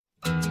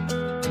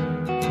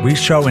We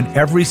show in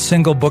every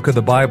single book of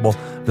the Bible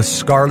the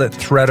scarlet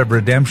thread of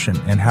redemption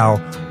and how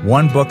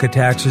one book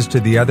attaches to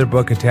the other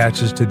book,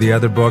 attaches to the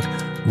other book,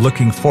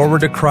 looking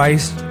forward to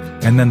Christ,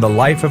 and then the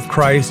life of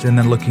Christ, and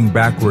then looking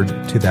backward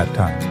to that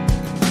time.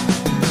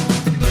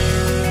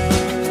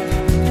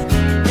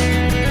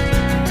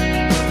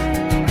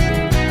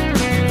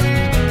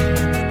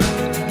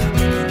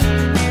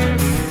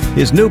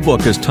 His new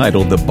book is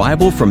titled The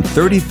Bible from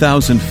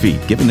 30,000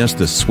 Feet, giving us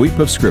the sweep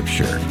of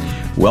Scripture.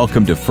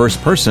 Welcome to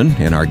First Person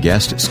and our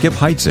guest, Skip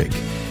Heitzig.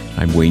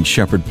 I'm Wayne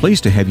Shepherd,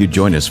 pleased to have you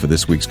join us for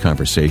this week's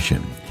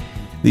conversation.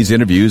 These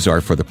interviews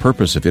are for the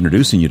purpose of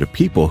introducing you to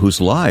people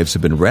whose lives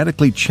have been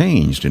radically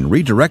changed and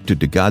redirected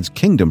to God's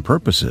kingdom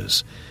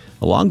purposes.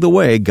 Along the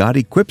way, God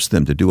equips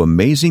them to do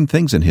amazing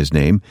things in His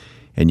name,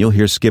 and you'll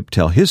hear Skip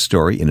tell his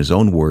story in his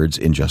own words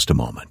in just a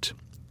moment.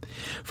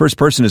 First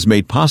Person is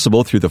made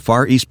possible through the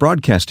Far East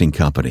Broadcasting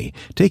Company,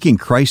 taking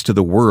Christ to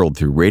the world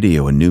through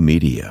radio and new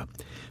media.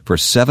 For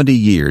 70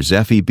 years,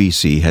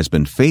 FEBC has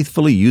been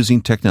faithfully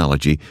using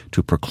technology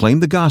to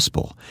proclaim the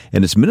gospel,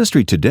 and its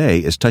ministry today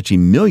is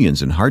touching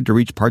millions in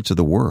hard-to-reach parts of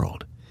the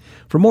world.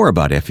 For more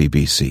about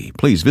FEBC,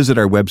 please visit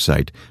our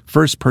website,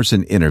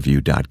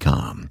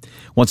 firstpersoninterview.com.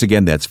 Once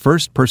again, that's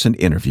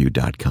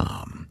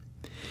firstpersoninterview.com.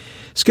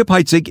 Skip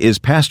Heitzig is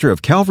pastor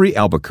of Calvary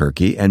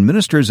Albuquerque and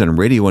ministers on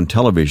radio and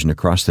television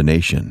across the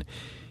nation.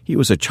 He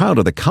was a child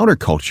of the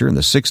counterculture in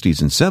the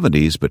 60s and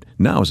 70s, but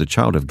now is a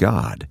child of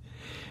God.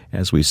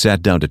 As we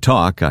sat down to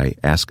talk, I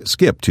asked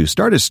Skip to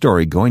start his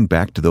story going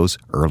back to those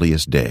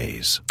earliest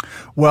days.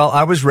 Well,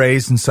 I was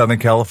raised in Southern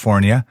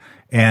California,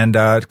 and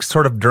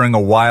sort of during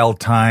a wild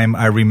time,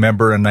 I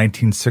remember in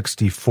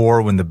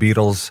 1964 when the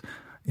Beatles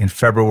in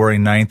February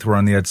 9th were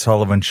on the Ed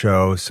Sullivan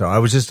Show. So I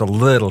was just a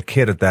little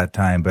kid at that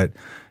time, but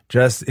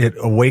just it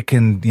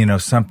awakened,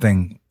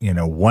 something,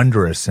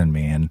 wondrous in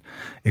me and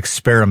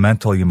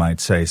experimental, you might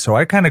say. So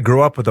I kind of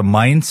grew up with a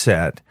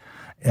mindset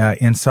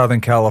in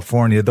Southern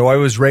California. Though I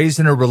was raised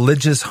in a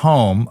religious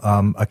home,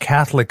 a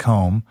Catholic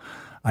home,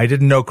 I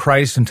didn't know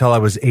Christ until I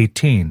was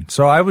 18.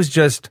 So I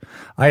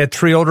had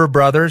 3 older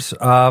brothers.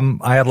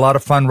 I had a lot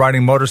of fun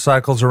riding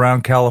motorcycles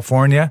around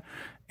California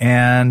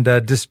and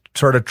just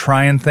sort of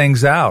trying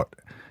things out.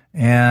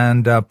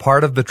 And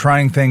part of the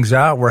trying things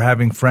out were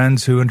having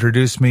friends who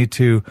introduced me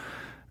to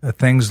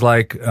things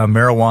like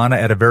marijuana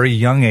at a very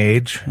young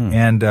age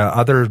and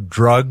other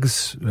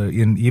drugs.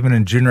 Even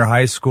in junior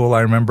high school,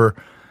 I remember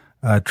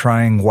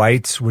trying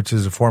whites, which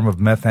is a form of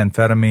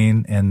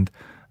methamphetamine, and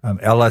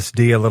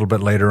LSD a little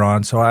bit later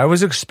on. So I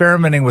was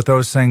experimenting with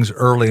those things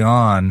early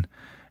on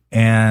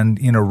and,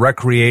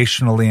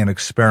 recreationally and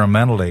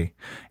experimentally.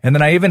 And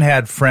then I even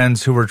had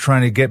friends who were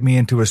trying to get me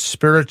into a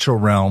spiritual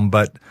realm,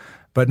 but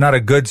not a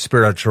good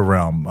spiritual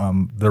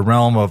realm, the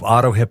realm of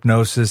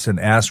auto-hypnosis and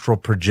astral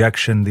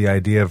projection, the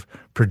idea of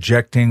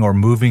projecting or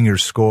moving your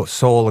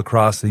soul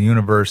across the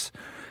universe.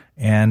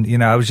 And,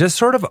 I was just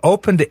sort of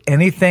open to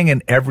anything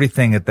and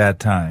everything at that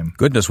time.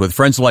 Goodness, with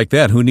friends like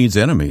that, who needs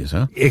enemies,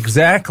 huh?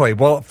 Exactly.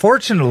 Well,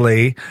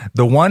 fortunately,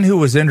 the one who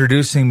was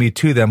introducing me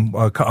to them,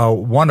 a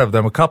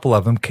couple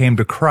of them, came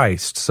to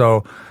Christ.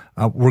 So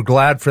we're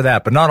glad for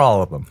that, but not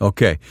all of them.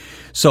 Okay.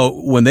 So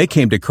when they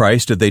came to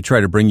Christ, did they try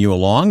to bring you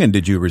along, and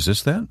did you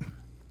resist that?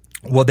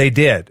 Well, they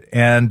did.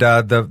 And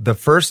the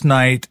first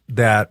night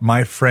that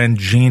my friend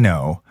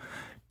Gino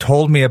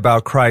told me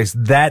about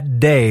Christ, that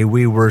day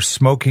we were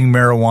smoking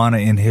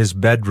marijuana in his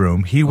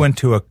bedroom. He went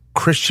to a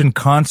Christian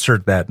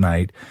concert that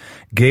night,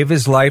 gave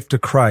his life to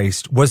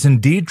Christ, was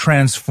indeed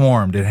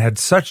transformed, and had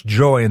such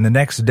joy. And the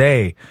next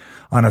day,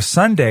 on a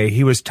Sunday,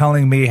 he was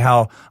telling me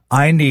how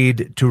I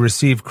need to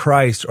receive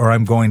Christ or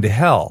I'm going to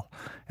hell.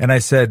 And I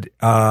said,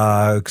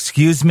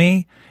 excuse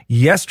me?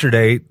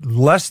 Yesterday,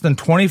 less than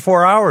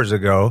 24 hours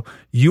ago,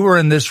 you were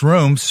in this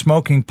room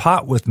smoking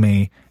pot with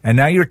me, and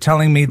now you're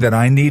telling me that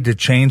I need to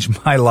change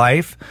my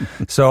life?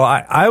 So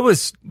I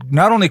was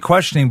not only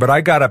questioning, but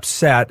I got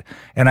upset,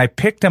 and I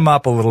picked him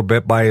up a little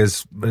bit by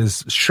his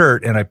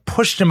shirt, and I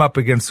pushed him up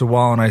against the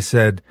wall, and I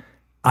said,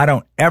 I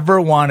don't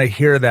ever want to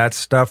hear that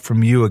stuff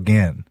from you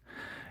again.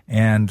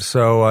 And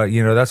so,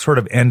 that sort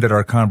of ended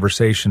our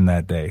conversation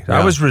that day. Yeah.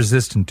 I was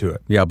resistant to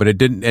it. Yeah, but it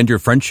didn't end your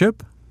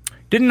friendship?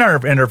 Didn't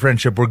end our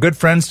friendship. We're good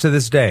friends to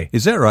this day.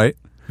 Is that right?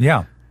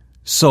 Yeah.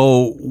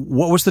 So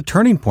what was the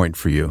turning point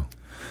for you?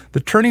 The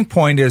turning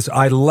point is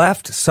I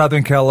left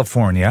Southern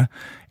California,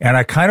 and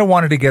I kind of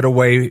wanted to get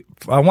away.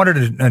 I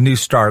wanted a new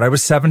start. I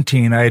was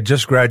 17. I had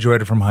just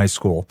graduated from high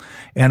school.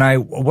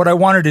 And what I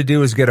wanted to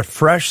do is get a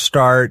fresh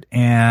start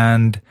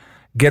and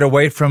get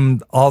away from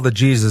all the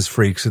Jesus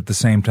freaks at the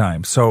same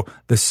time. So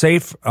the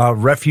safe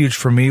refuge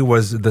for me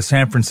was the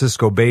San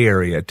Francisco Bay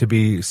Area, to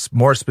be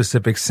more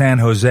specific, San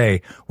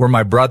Jose, where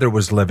my brother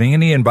was living,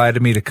 and he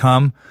invited me to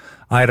come.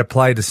 I had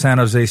applied to San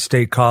Jose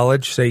State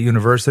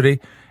University,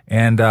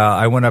 and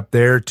I went up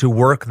there to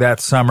work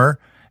that summer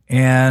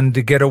and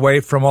to get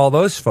away from all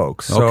those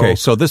folks. Okay,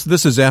 so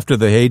this is after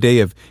the heyday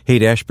of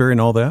Haight-Ashbury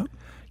and all that?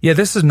 Yeah,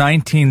 this is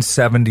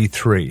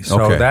 1973. So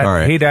okay,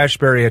 that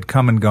Haight-Ashbury had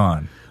come and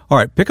gone. All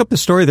right, pick up the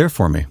story there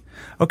for me.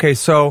 Okay,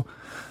 so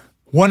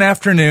One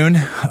afternoon,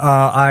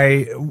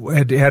 I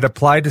had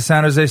applied to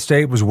San Jose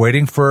State, was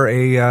waiting for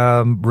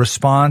a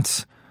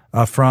response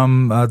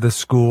from the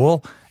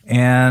school,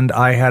 and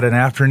I had an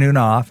afternoon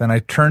off, and I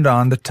turned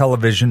on the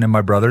television in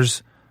my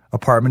brother's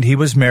apartment. He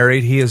was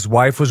married, his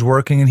wife was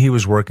working, and he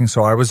was working,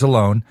 so I was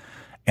alone,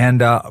 and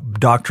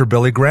Dr.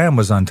 Billy Graham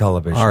was on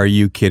television. Are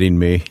you kidding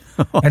me?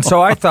 And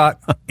so I thought,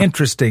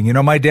 interesting. You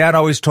know, my dad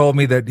always told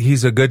me that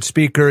he's a good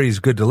speaker, he's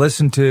good to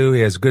listen to, he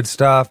has good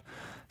stuff.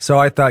 So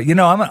I thought, you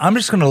know, I'm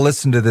just going to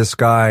listen to this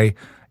guy.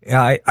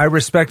 I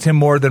respect him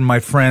more than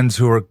my friends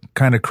who are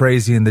kind of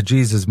crazy in the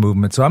Jesus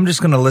movement. So I'm just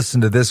going to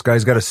listen to this guy.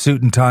 He's got a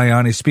suit and tie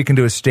on. He's speaking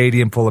to a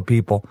stadium full of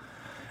people.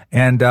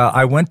 And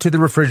I went to the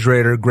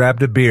refrigerator,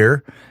 grabbed a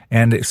beer,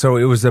 and so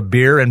it was a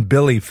beer and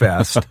Billy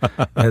fest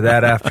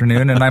that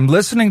afternoon. And I'm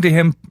listening to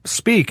him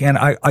speak. And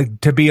I,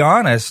 to be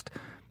honest,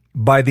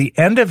 by the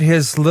end of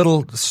his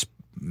little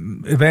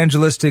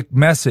evangelistic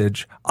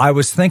message, I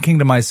was thinking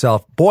to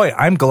myself, boy,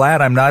 I'm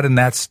glad I'm not in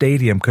that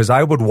stadium, because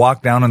I would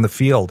walk down on the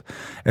field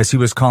as he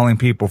was calling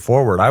people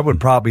forward. I would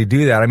probably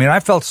do that. I mean,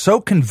 I felt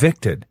so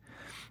convicted.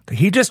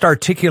 He just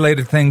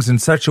articulated things in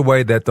such a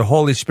way that the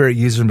Holy Spirit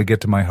used him to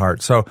get to my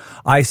heart. So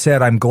I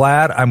said, I'm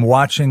glad I'm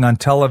watching on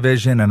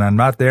television and I'm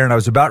not there. And I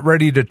was about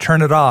ready to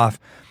turn it off.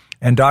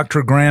 And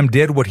Dr. Graham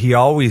did what he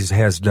always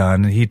has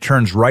done. He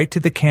turns right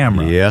to the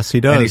camera. Yes, he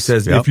does. And he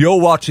says, if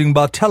you're watching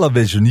by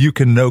television, you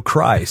can know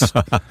Christ.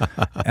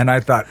 And I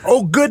thought,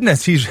 oh,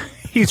 goodness,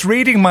 he's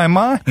reading my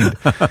mind.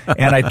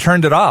 And I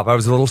turned it off. I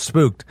was a little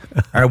spooked.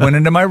 I went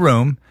into my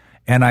room,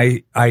 and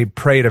I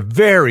prayed a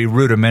very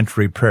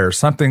rudimentary prayer,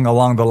 something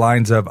along the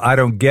lines of, I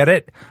don't get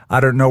it.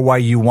 I don't know why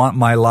you want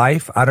my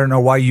life. I don't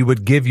know why you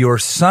would give your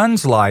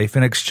son's life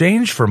in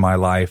exchange for my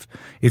life.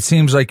 It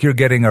seems like you're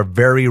getting a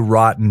very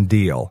rotten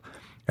deal.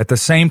 At the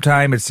same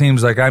time, it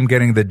seems like I'm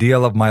getting the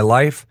deal of my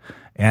life,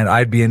 and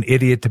I'd be an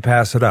idiot to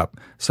pass it up.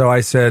 So I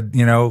said,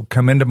 you know,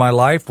 come into my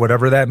life,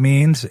 whatever that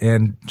means,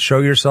 and show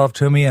yourself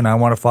to me, and I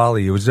want to follow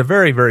you. It was a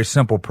very, very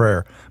simple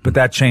prayer, but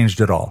that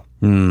changed it all.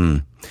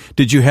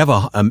 Did you have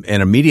an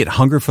immediate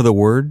hunger for the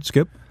Word,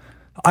 Skip?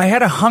 I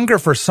had a hunger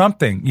for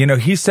something. You know,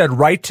 he said,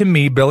 write to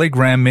me, Billy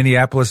Graham,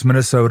 Minneapolis,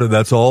 Minnesota.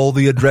 That's all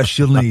the address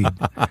you'll need.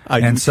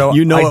 And so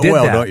you know I it did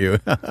well, that. don't you?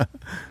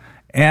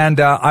 And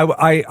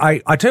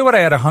I tell you what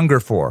I had a hunger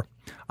for.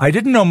 I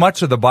didn't know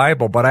much of the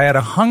Bible, but I had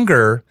a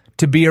hunger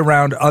to be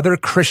around other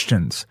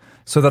Christians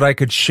so that I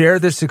could share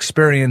this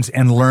experience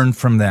and learn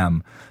from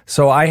them.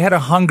 So I had a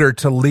hunger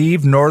to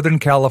leave Northern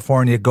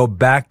California, go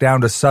back down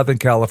to Southern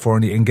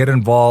California, and get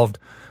involved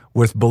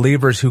with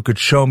believers who could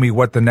show me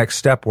what the next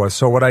step was.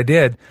 So what I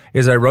did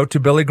is I wrote to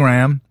Billy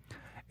Graham.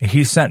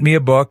 He sent me a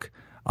book.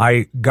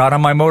 I got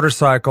on my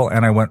motorcycle,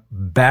 and I went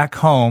back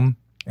home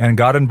and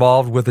got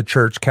involved with the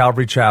church,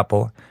 Calvary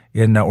Chapel,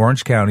 in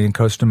Orange County in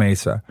Costa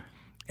Mesa,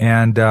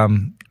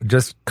 and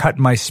just cut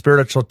my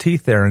spiritual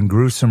teeth there and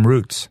grew some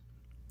roots.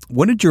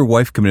 When did your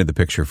wife come into the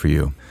picture for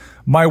you?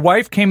 My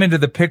wife came into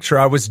the picture.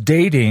 I was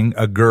dating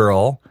a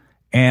girl,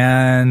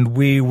 and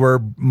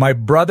my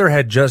brother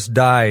had just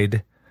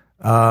died,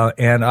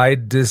 and I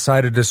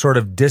decided to sort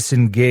of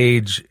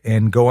disengage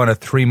and go on a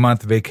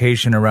 3-month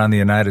vacation around the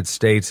United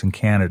States and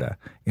Canada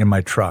in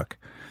my truck.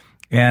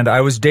 And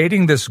I was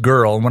dating this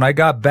girl, and when I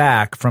got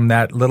back from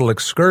that little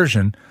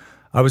excursion,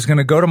 I was going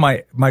to go to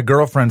my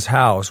girlfriend's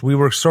house. We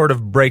were sort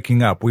of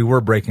breaking up. We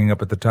were breaking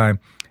up at the time.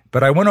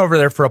 But I went over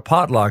there for a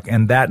potluck,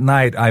 and that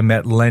night I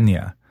met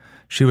Lenya.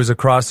 She was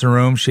across the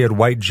room. She had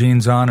white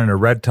jeans on and a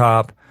red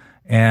top,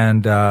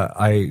 and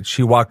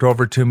she walked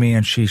over to me,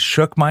 and she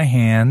shook my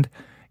hand,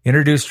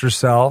 introduced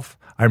herself.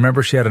 I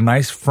remember she had a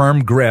nice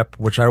firm grip,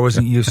 which I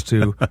wasn't used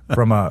to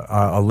from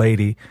a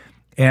lady.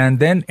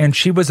 And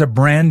she was a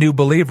brand new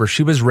believer.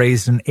 She was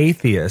raised an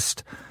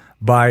atheist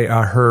by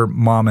her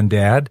mom and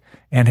dad,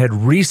 and had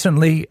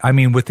recently,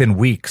 within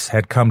weeks,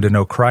 had come to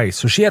know Christ.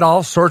 So she had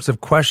all sorts of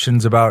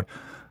questions about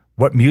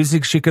what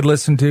music she could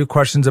listen to,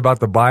 questions about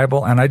the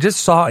Bible, and I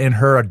just saw in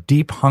her a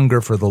deep hunger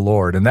for the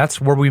Lord, and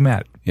that's where we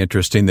met.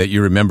 Interesting that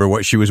you remember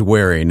what she was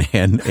wearing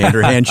and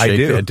her handshake I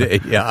do. that day.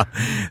 Yeah,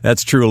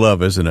 that's true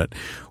love, isn't it?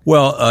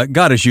 Well,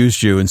 God has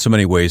used you in so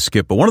many ways,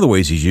 Skip, but one of the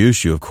ways He's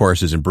used you, of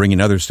course, is in bringing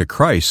others to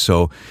Christ.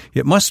 So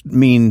it must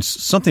mean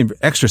something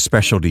extra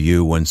special to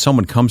you when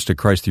someone comes to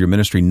Christ through your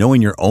ministry,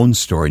 knowing your own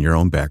story and your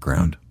own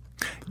background.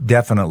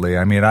 Definitely.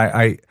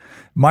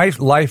 My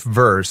life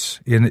verse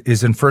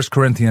is in 1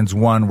 Corinthians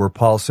 1, where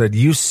Paul said,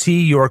 "You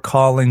see your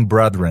calling,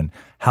 brethren,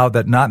 how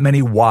that not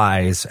many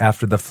wise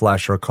after the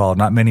flesh are called,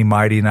 not many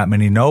mighty, not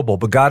many noble,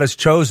 but God has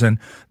chosen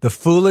the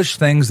foolish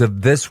things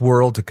of this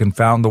world to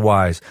confound the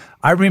wise."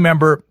 I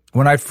remember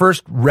when I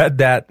first read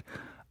that,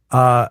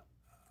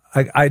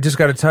 I just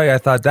got to tell you, I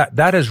thought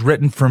that is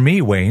written for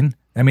me, Wayne.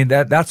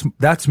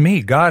 That's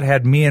me. God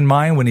had me in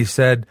mind when He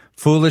said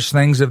foolish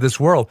things of this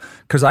world,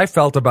 because I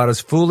felt about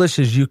as foolish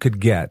as you could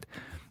get.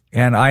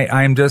 And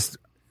I'm just,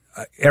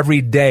 every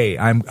day,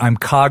 I'm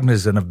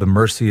cognizant of the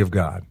mercy of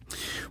God.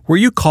 Were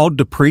you called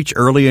to preach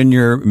early in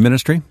your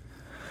ministry?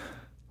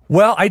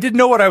 Well, I didn't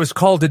know what I was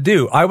called to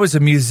do. I was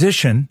a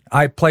musician.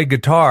 I played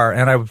guitar,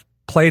 and I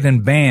played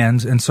in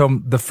bands, and so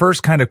the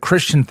first kind of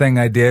Christian thing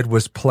I did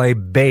was play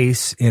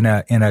bass in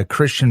a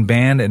Christian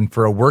band and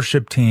for a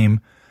worship team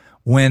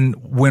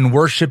when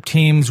worship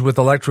teams with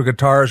electric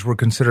guitars were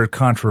considered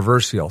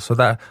controversial. So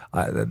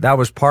that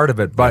was part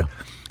of it. But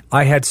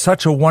I had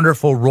such a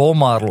wonderful role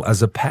model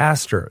as a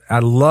pastor. I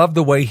loved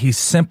the way he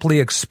simply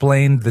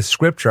explained the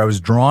scripture. I was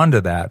drawn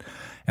to that.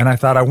 And I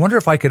thought, I wonder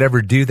if I could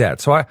ever do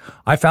that. So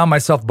I found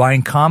myself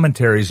buying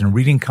commentaries and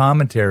reading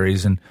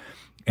commentaries and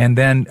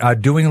then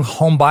doing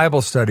home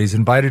Bible studies,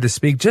 invited to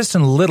speak just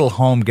in little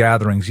home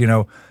gatherings,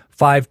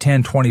 5,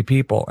 10, 20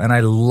 people. And I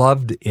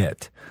loved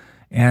it.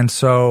 And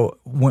so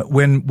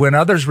when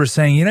others were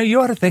saying, you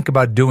ought to think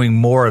about doing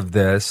more of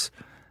this,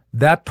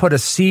 that put a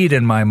seed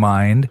in my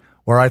mind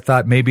where I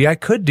thought maybe I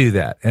could do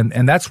that.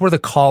 And that's where the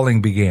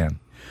calling began.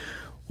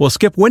 Well,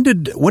 Skip, when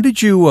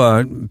did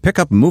you pick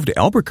up and move to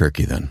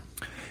Albuquerque then?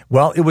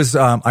 Well, it was,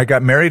 I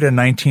got married in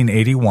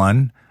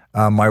 1981.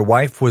 My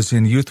wife was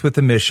in Youth with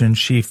a Mission.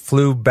 She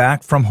flew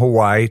back from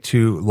Hawaii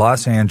to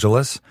Los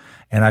Angeles,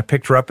 and I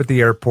picked her up at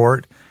the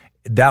airport.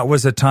 That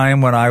was a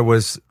time when I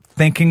was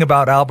thinking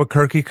about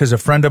Albuquerque because a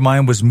friend of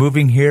mine was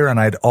moving here, and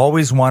I'd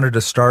always wanted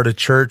to start a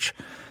church,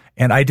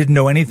 and I didn't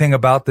know anything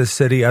about this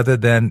city other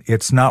than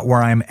it's not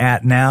where I'm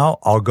at now.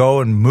 I'll go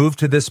and move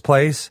to this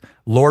place,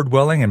 Lord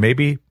willing, and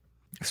maybe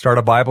start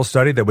a Bible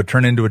study that would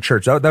turn into a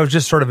church. That was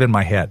just sort of in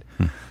my head.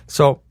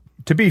 So,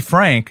 to be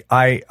frank,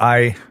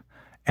 I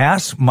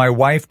asked my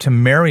wife to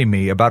marry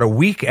me about a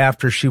week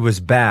after she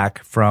was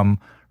back from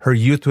her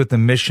Youth with a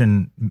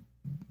Mission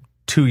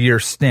 2-year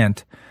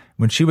stint.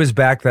 When she was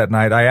back that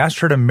night, I asked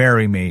her to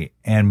marry me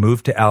and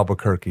move to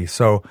Albuquerque.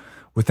 So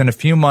within a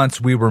few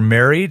months, we were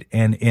married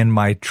and in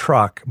my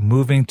truck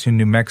moving to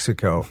New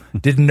Mexico.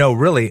 Didn't know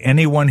really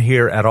anyone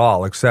here at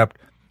all except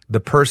the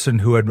person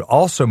who had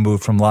also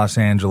moved from Los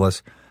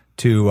Angeles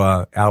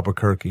to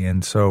Albuquerque.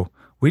 And so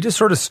we just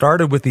sort of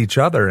started with each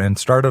other and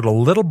started a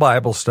little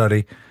Bible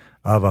study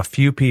of a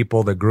few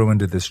people that grew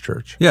into this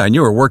church. Yeah, and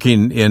you were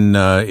working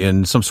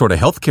in some sort of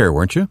healthcare,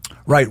 weren't you?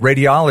 Right,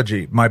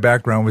 radiology. My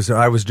background was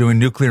I was doing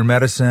nuclear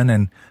medicine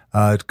and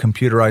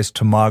computerized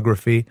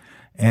tomography,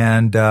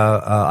 and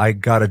I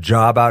got a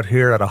job out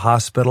here at a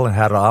hospital and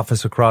had an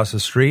office across the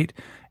street.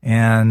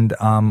 And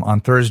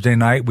on Thursday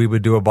night, we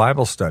would do a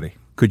Bible study.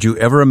 Could you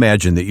ever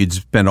imagine that you'd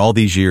spend all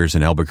these years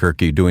in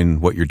Albuquerque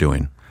doing what you're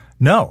doing?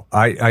 No,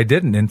 I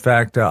didn't. In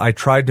fact, I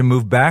tried to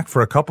move back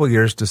for a couple of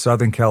years to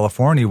Southern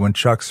California when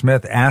Chuck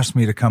Smith asked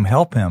me to come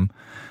help him,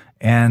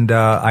 and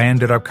I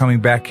ended up coming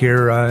back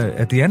here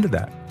at the end of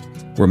that.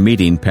 We're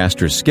meeting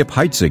Pastor Skip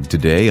Heitzig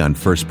today on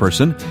First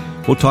Person.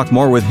 We'll talk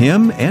more with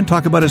him and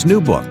talk about his new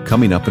book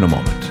coming up in a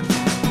moment.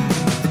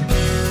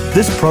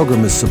 This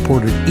program is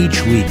supported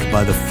each week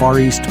by the Far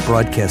East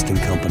Broadcasting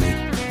Company,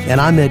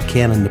 and I'm Ed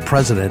Cannon, the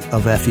president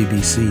of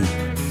FEBC.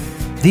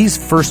 These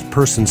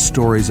first-person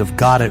stories of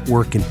God at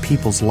work in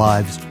people's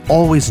lives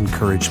always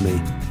encourage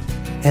me.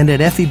 And at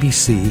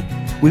FEBC,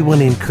 we want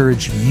to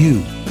encourage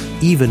you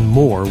even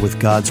more with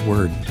God's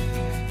Word.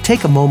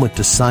 Take a moment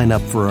to sign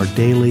up for our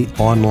daily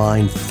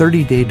online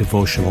 30-day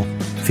devotional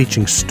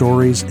featuring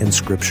stories and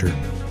Scripture.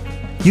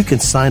 You can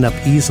sign up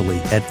easily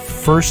at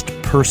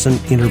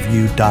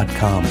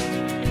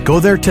firstpersoninterview.com. Go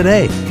there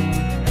today,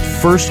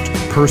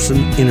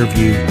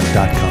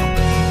 firstpersoninterview.com.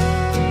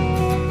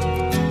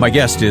 My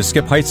guest is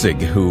Skip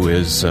Heitzig, who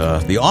is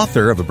the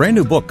author of a brand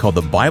new book called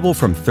The Bible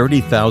from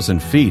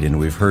 30,000 Feet, and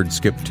we've heard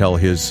Skip tell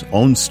his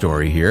own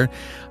story here.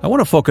 I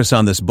want to focus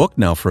on this book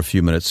now for a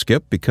few minutes,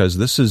 Skip, because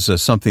this is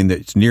something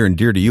that's near and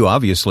dear to you.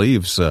 Obviously,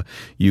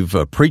 you've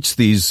preached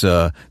these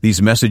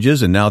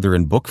messages, and now they're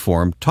in book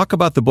form. Talk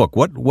about the book.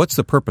 What's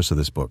the purpose of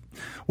this book?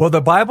 Well,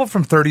 The Bible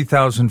from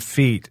 30,000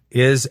 Feet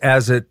is,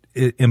 as it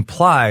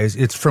implies,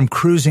 it's from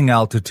cruising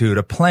altitude.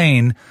 A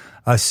plane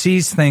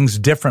sees things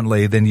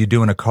differently than you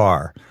do in a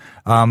car.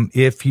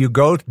 If you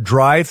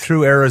drive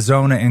through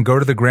Arizona and go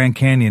to the Grand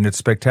Canyon, it's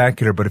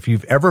spectacular. But if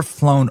you've ever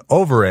flown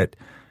over it,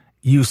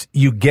 you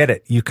get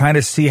it. You kind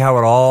of see how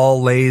it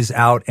all lays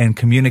out and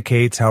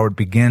communicates, how it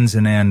begins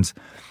and ends.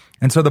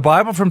 And so the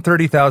Bible from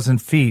 30,000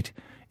 feet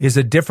is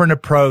a different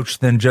approach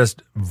than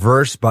just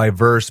verse by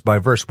verse by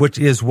verse, which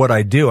is what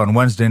I do. On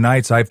Wednesday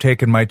nights, I've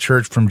taken my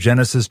church from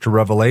Genesis to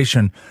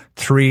Revelation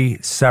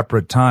 3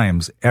 separate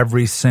times,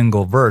 every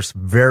single verse,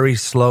 very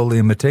slowly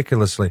and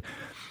meticulously.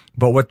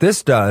 But what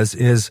this does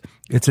is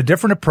it's a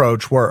different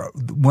approach where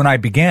when I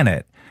began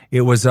it,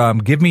 it was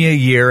give me a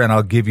year and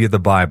I'll give you the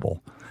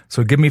Bible.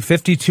 So give me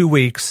 52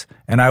 weeks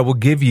and I will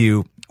give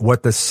you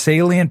what the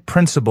salient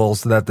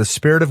principles that the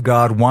Spirit of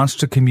God wants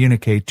to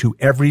communicate to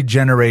every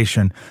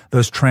generation,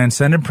 those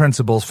transcendent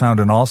principles found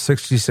in all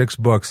 66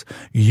 books,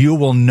 you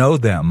will know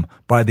them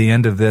by the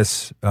end of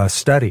this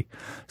study.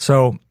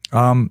 So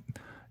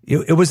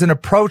it was an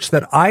approach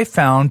that I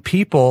found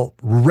people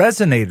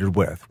resonated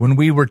with. When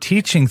we were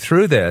teaching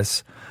through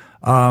this,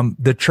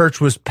 the church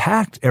was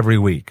packed every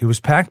week. It was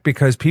packed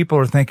because people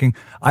are thinking,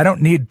 I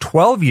don't need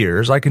 12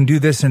 years. I can do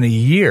this in a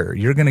year.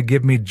 You're going to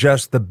give me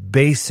just the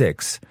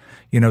basics,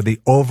 the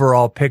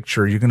overall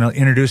picture. You're going to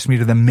introduce me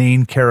to the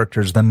main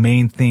characters, the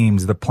main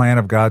themes, the plan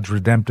of God's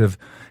redemptive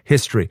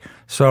history.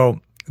 So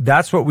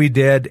that's what we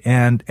did,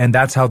 and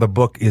that's how the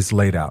book is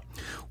laid out.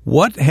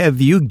 What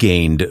have you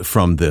gained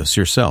from this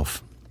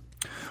yourself?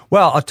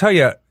 Well, I'll tell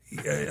you,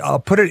 I'll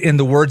put it in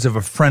the words of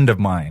a friend of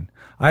mine.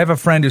 I have a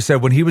friend who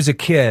said when he was a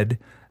kid,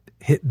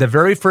 the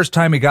very first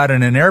time he got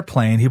in an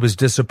airplane, he was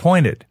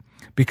disappointed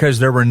because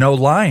there were no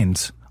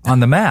lines on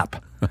the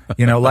map.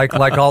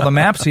 Like all the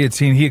maps he had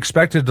seen, he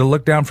expected to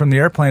look down from the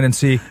airplane and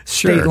see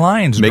state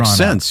lines drawn. Makes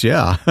sense,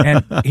 yeah.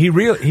 And he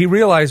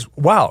realized,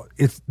 wow,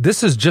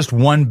 this is just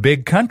one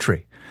big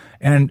country.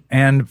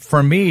 And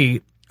for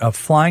me,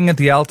 flying at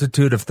the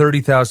altitude of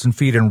 30,000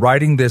 feet and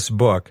writing this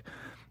book,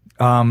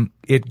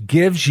 it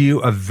gives you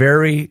a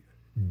very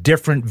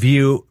different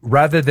view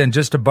rather than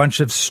just a bunch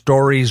of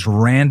stories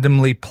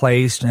randomly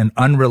placed and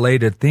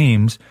unrelated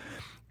themes.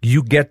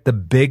 You get the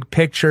big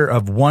picture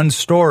of one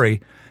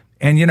story.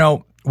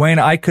 And, Wayne,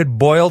 I could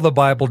boil the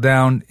Bible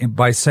down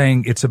by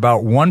saying it's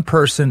about one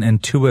person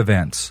and two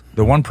events.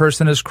 The one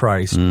person is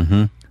Christ.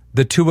 Mm-hmm.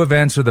 The two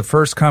events are the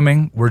first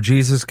coming, where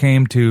Jesus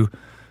came to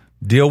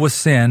deal with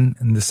sin,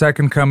 and the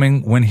second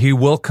coming, when he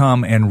will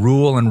come and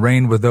rule and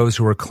reign with those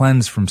who are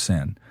cleansed from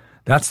sin.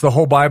 That's the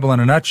whole Bible in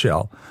a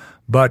nutshell.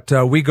 But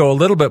we go a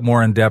little bit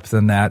more in depth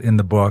than that in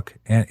the book,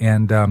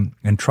 and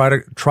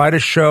try to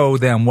show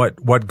them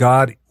what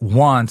God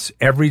wants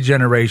every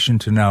generation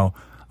to know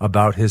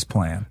about his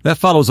plan. That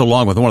follows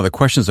along with one of the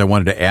questions I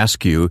wanted to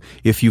ask you,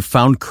 if you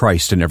found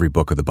Christ in every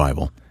book of the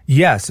Bible.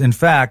 Yes. In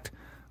fact,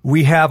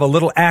 we have a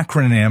little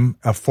acronym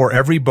for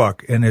every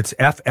book, and it's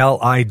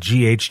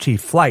FLIGHT,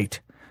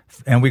 flight.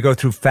 And we go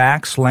through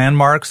facts,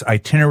 landmarks,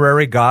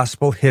 itinerary,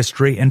 gospel,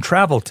 history, and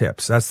travel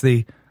tips. That's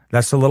the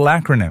little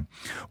acronym.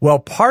 Well,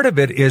 part of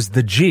it is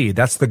the G.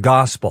 That's the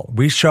gospel.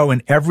 We show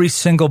in every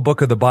single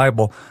book of the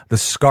Bible the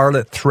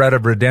scarlet thread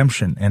of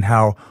redemption and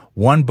how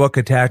one book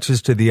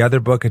attaches to the other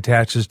book,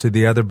 attaches to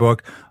the other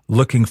book,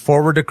 looking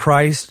forward to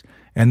Christ,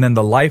 and then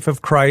the life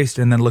of Christ,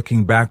 and then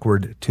looking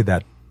backward to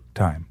that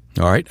time.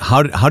 All right.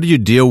 How do you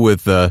deal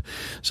with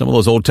some of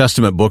those Old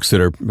Testament books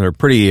that are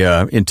pretty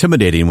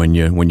intimidating when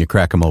you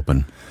crack them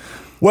open?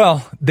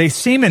 Well, they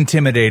seem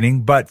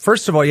intimidating, but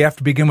first of all, you have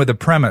to begin with a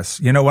premise.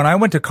 When I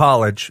went to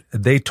college,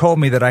 they told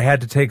me that I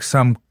had to take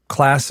some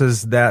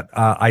classes that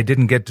I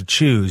didn't get to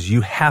choose. You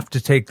have to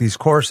take these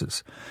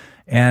courses.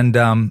 And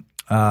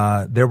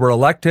there were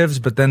electives,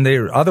 but then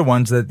there were other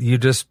ones that you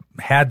just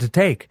had to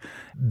take.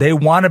 They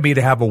wanted me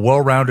to have a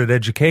well-rounded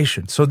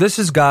education. So this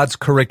is God's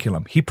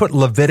curriculum. He put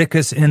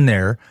Leviticus in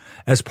there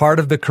as part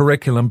of the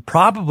curriculum.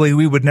 Probably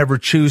we would never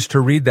choose to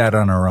read that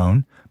on our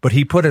own, but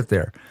he put it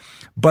there.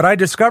 But I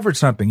discovered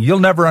something. You'll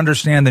never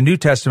understand the New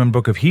Testament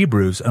book of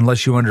Hebrews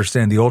unless you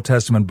understand the Old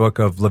Testament book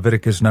of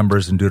Leviticus,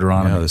 Numbers, and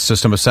Deuteronomy. Yeah, the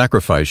system of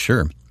sacrifice,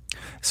 sure.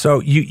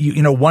 So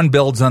you one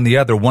builds on the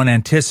other, one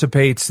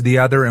anticipates the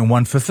other, and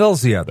one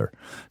fulfills the other.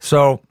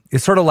 So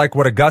it's sort of like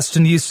what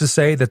Augustine used to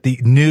say, that the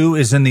new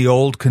is in the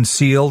old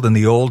concealed and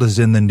the old is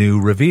in the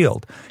new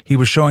revealed. He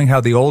was showing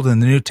how the Old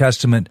and the New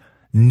Testament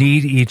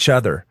need each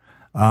other.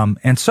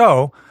 If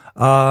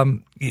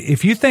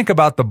you think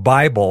about the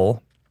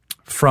Bible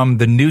from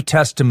the New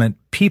Testament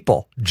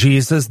people,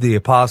 Jesus, the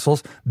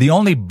apostles, the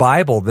only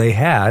Bible they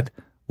had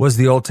was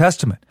the Old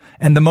Testament.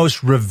 And the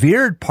most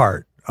revered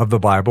part of the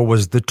Bible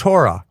was the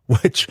Torah,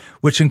 which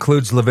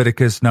includes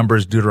Leviticus,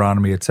 Numbers,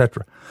 Deuteronomy,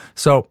 etc.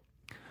 So,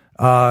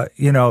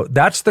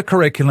 that's the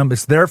curriculum.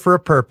 It's there for a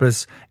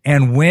purpose.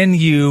 And when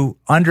you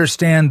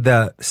understand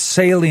the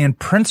salient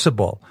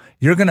principle,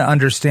 you're going to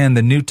understand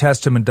the New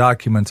Testament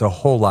documents a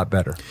whole lot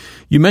better.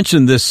 You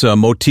mentioned this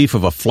motif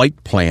of a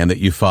flight plan that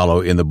you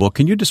follow in the book.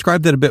 Can you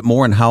describe that a bit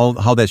more and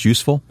how that's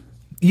useful?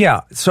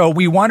 Yeah. So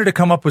we wanted to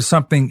come up with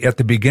something at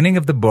the beginning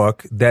of the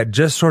book that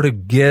just sort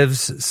of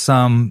gives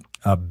some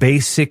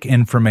basic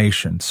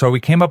information. So we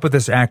came up with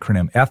this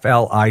acronym,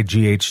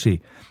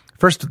 FLIGHT.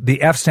 First,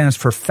 the F stands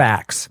for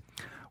facts.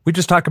 We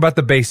just talk about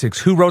the basics.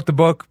 Who wrote the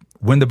book?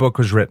 When the book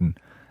was written.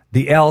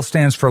 The L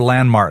stands for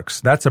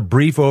landmarks. That's a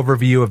brief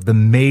overview of the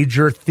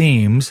major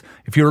themes.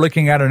 If you were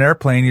looking at an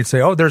airplane, you'd say,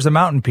 oh, there's a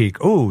mountain peak.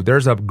 Oh,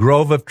 there's a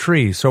grove of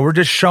trees. So we're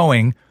just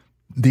showing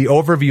the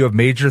overview of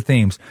major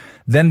themes.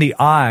 Then the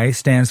I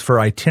stands for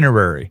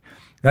itinerary.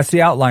 That's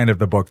the outline of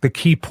the book, the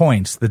key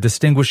points, the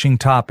distinguishing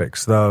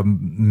topics, the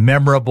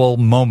memorable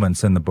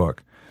moments in the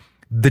book.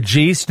 The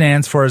G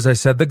stands for, as I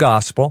said, the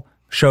gospel.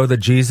 Show that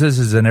Jesus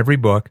is in every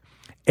book.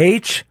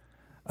 H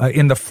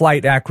in the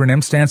FLIGHT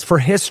acronym stands for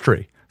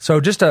history. So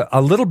just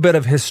a little bit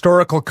of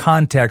historical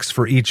context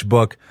for each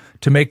book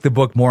to make the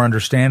book more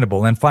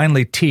understandable. And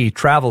finally, T,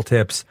 travel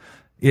tips,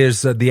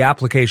 is the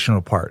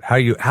applicational part.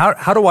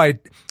 How do I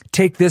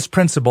take this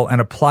principle and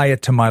apply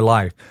it to my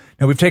life?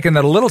 Now, we've taken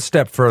that a little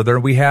step further.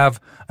 We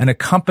have an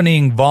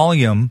accompanying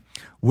volume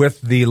with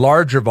the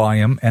larger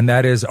volume, and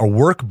that is a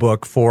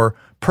workbook for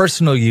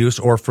personal use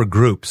or for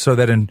groups, so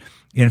that in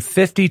in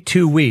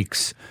 52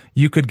 weeks,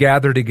 you could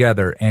gather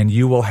together and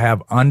you will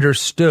have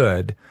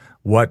understood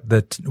what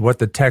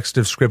the text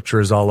of Scripture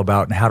is all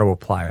about and how to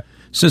apply it.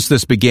 Since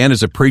this began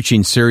as a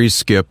preaching series,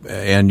 Skip,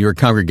 and your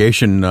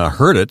congregation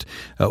heard it,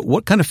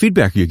 what kind of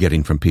feedback are you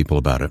getting from people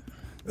about it?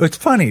 It's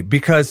funny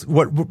because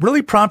what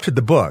really prompted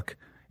the book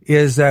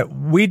is that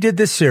we did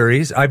this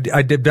series. I've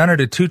done it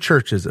at two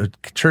churches, a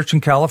church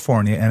in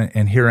California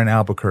and here in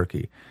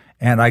Albuquerque.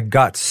 And I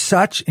got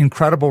such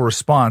incredible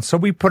response. So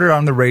we put it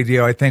on the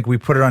radio. I think we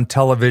put it on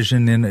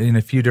television in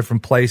a few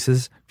different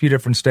places, a few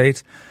different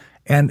states.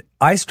 And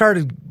I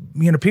started,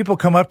 people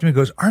come up to me and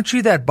goes, "Aren't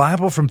you that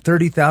Bible from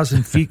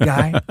 30,000 feet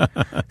guy?"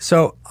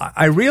 So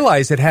I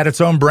realized it had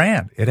its own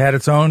brand. It had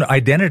its own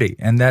identity,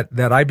 and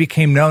that I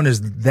became known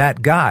as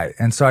that guy.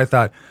 And so I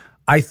thought,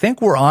 I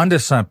think we're onto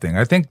something.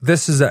 I think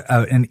this is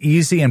an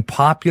easy and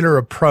popular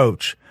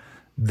approach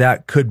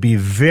that could be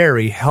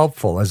very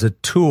helpful as a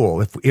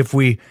tool. If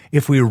we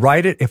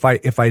write it, if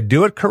I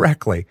do it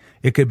correctly,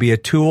 it could be a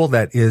tool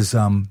that is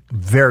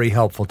very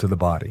helpful to the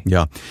body.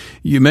 Yeah.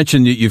 You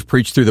mentioned that you've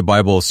preached through the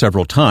Bible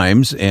several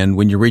times, and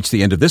when you reach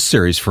the end of this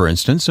series, for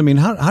instance,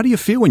 how do you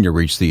feel when you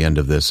reach the end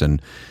of this,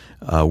 and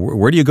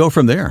where do you go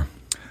from there?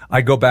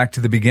 I go back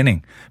to the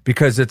beginning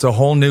because it's a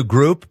whole new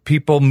group.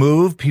 People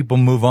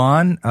move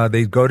on.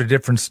 They go to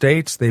different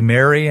states, they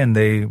marry, and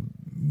they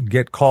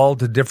get called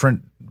to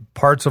different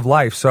parts of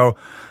life. So,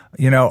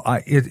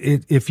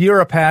 if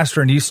you're a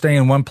pastor and you stay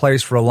in one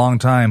place for a long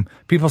time,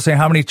 people say,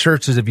 "How many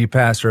churches have you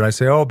pastored?" I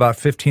say, about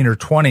 15 or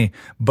 20,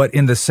 but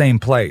in the same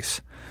place.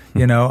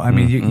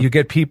 You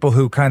get people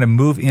who kind of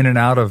move in and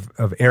out of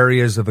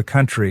areas of the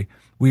country.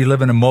 We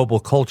live in a mobile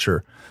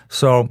culture.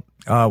 So,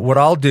 what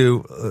I'll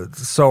do,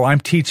 I'm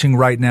teaching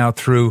right now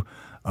through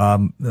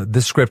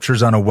the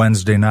scriptures on a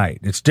Wednesday night.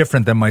 It's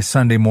different than my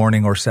Sunday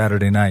morning or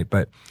Saturday night,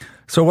 but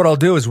so what I'll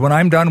do is when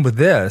I'm done with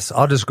this,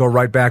 I'll just go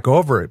right back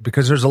over it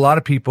because there's a lot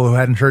of people who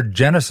hadn't heard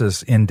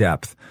Genesis in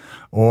depth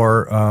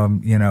or,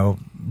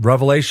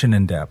 Revelation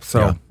in depth. So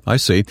yeah, I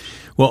see.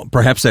 Well,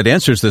 perhaps that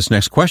answers this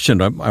next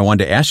question. I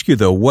wanted to ask you,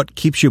 though, what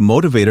keeps you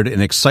motivated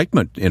and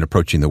excitement in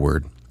approaching the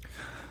Word?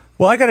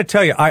 Well, I got to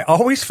tell you, I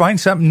always find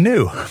something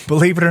new,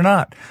 believe it or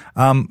not.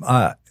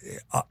 I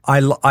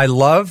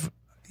love,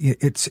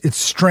 it's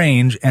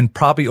strange and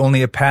probably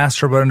only a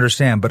pastor would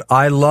understand, but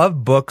I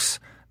love books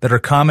that are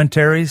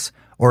commentaries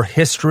or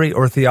history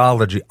or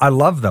theology. I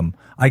love them.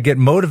 I get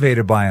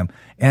motivated by them.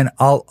 And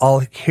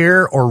I'll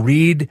hear or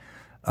read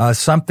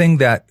something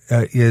that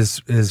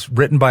is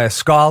written by a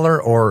scholar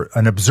or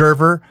an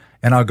observer,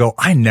 and I'll go,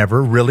 I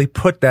never really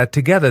put that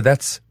together.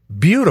 That's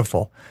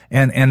beautiful.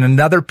 And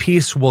another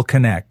piece will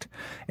connect.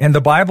 And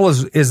the Bible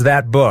is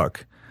that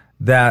book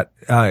that,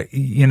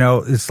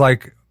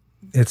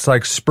 it's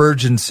like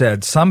Spurgeon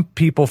said, some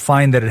people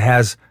find that it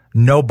has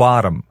no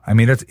bottom.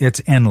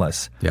 It's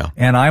endless. Yeah.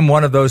 And I'm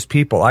one of those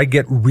people. I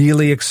get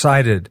really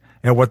excited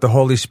at what the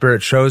Holy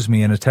Spirit shows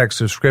me in a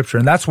text of Scripture.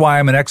 And that's why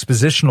I'm an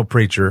expositional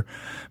preacher,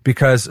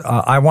 because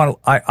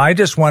I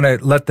just want to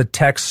let the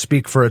text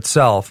speak for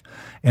itself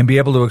and be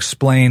able to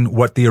explain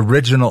what the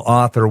original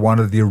author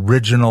wanted the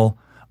original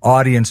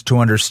audience to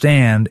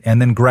understand, and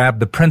then grab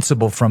the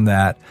principle from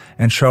that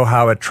and show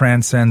how it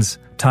transcends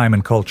time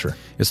and culture.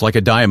 It's like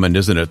a diamond,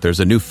 isn't it? There's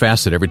a new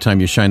facet every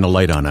time you shine the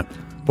light on it.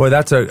 Boy,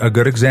 that's a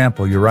good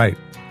example. You're right.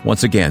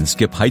 Once again,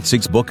 Skip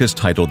Heitzig's book is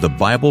titled The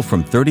Bible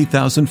from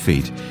 30,000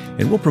 Feet,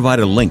 and we'll provide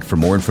a link for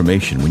more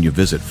information when you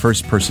visit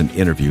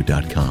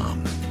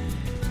firstpersoninterview.com.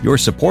 Your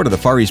support of the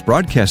Far East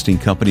Broadcasting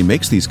Company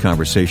makes these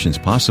conversations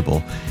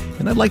possible,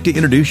 and I'd like to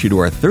introduce you to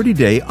our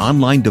 30-day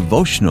online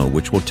devotional,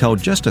 which will tell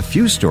just a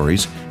few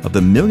stories of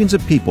the millions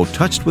of people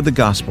touched with the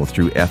gospel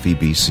through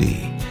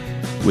FEBC.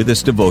 With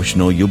this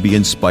devotional, you'll be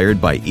inspired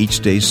by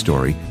each day's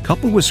story,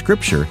 coupled with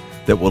Scripture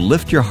that will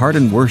lift your heart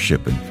in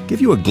worship and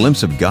give you a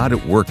glimpse of God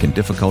at work in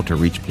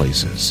difficult-to-reach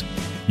places.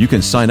 You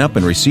can sign up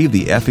and receive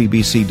the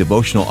FEBC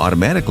devotional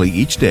automatically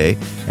each day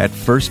at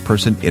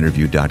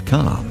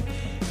firstpersoninterview.com.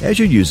 As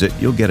you use it,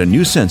 you'll get a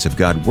new sense of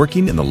God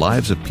working in the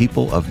lives of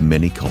people of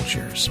many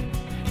cultures.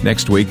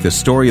 Next week, the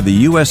story of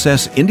the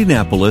USS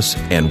Indianapolis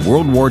and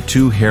World War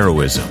II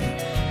heroism.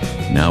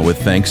 Now,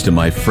 with thanks to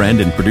my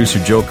friend and producer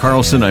Joe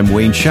Carlson, I'm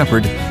Wayne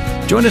Shepherd.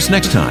 Join us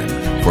next time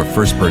for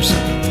First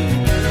Person.